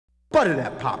Butter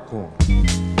that popcorn.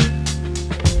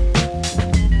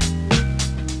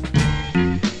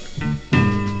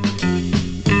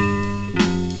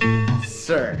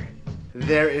 Sir,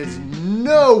 there is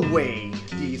no way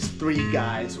these three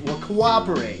guys will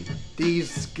cooperate.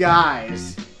 These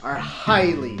guys are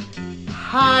highly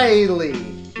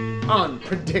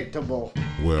unpredictable.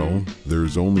 Well,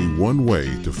 there's only one way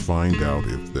to find out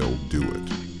if they'll do it.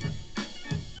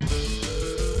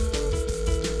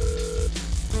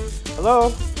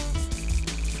 Hello?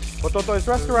 Pototo's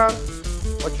restaurant.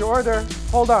 What's your order?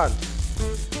 Hold on.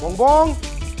 Bong bong?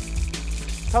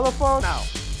 Telephone? Now.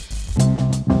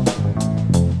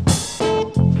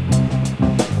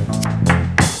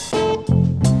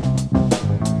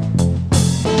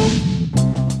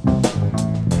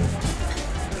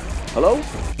 Hello?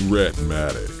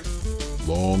 Rhettmatic.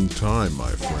 Long time, my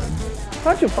friend.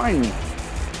 How'd you find me?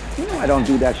 You know I don't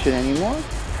do that shit anymore.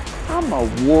 I'm a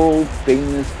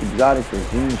world-famous exotic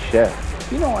cuisine chef.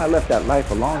 You know I left that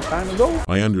life a long time ago?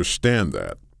 I understand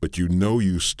that, but you know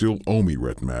you still owe me,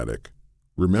 Rhettmatic.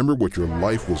 Remember what your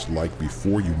life was like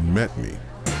before you met me.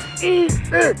 Eat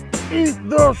it! Eat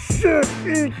the shit!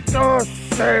 Eat the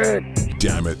shit!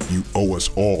 Damn it, you owe us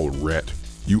all, Rhett.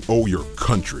 You owe your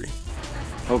country.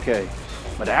 Okay,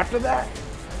 but after that,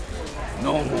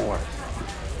 no more.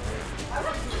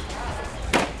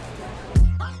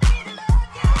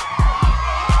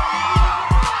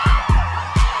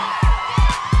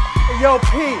 Yo,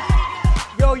 Pete.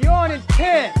 Yo, you're on in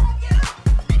 10.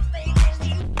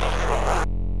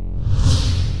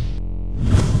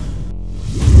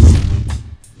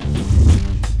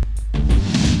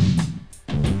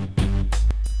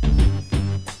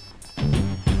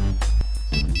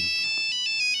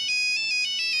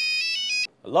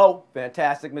 Hello,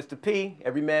 fantastic Mr. P,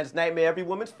 every man's nightmare, every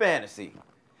woman's fantasy.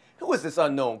 Who is this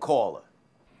unknown caller?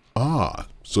 Ah,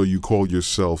 so you call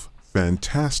yourself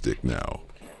Fantastic now.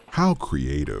 How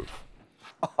creative.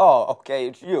 Oh, okay,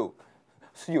 it's you.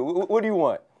 It's you. What do you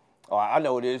want? Oh, I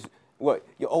know it is. What,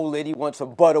 your old lady wants a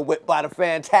butter whipped by the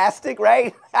Fantastic,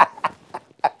 right?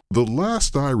 The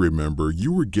last I remember,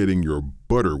 you were getting your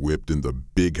butter whipped in the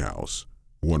big house.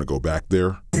 Want to go back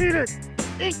there? Eat it!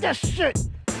 Eat the shit!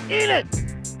 Eat it!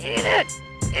 Eat it!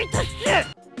 Eat the shit!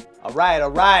 All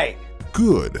right.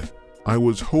 Good. I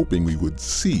was hoping we would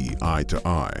see eye to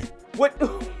eye. What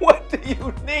do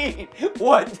you need?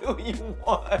 What do you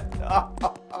want? 6,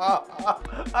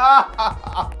 5,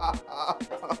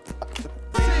 4,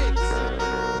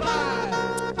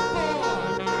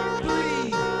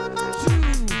 3, 2,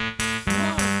 1.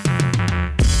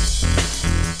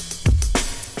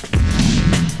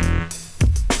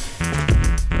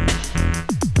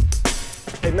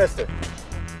 Hey, mister.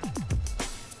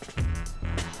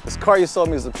 This car you sold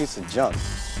me is a piece of junk.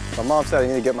 My mom said I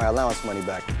need to get my allowance money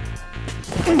back.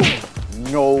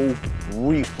 No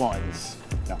refunds.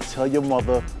 Now tell your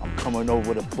mother I'm coming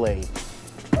over to play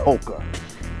poker.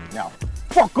 Now,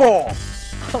 fuck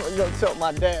off! I'm gonna go tell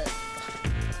my dad.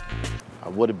 I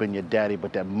would have been your daddy,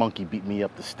 but that monkey beat me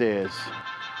up the stairs.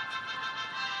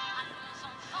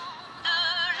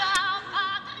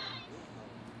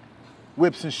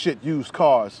 Whips and shit, used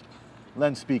cars.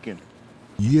 Len speaking.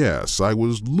 Yes, I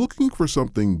was looking for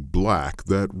something black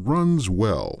that runs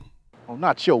well. Oh,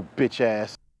 not your bitch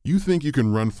ass. You think you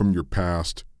can run from your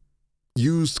past?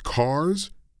 Used cars?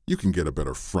 You can get a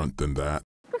better front than that.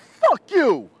 Fuck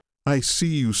you! I see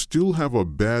you still have a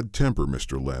bad temper,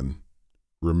 Mr.Len.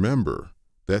 Remember,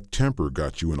 that temper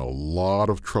got you in a lot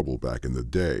of trouble back in the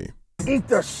day. Eat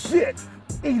the shit!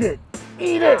 Eat it!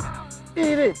 Eat it!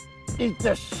 Eat it! Eat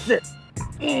the shit!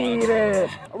 Eat it!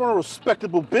 I run a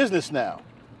respectable business now.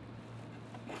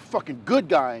 Fucking good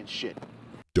guy and shit.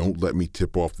 Don't let me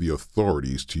tip off the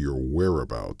authorities to your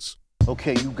whereabouts.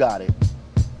 Okay, you got it.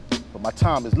 But my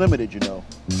time is limited, you know.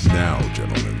 Now,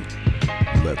 gentlemen,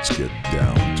 let's get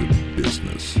down to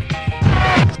business.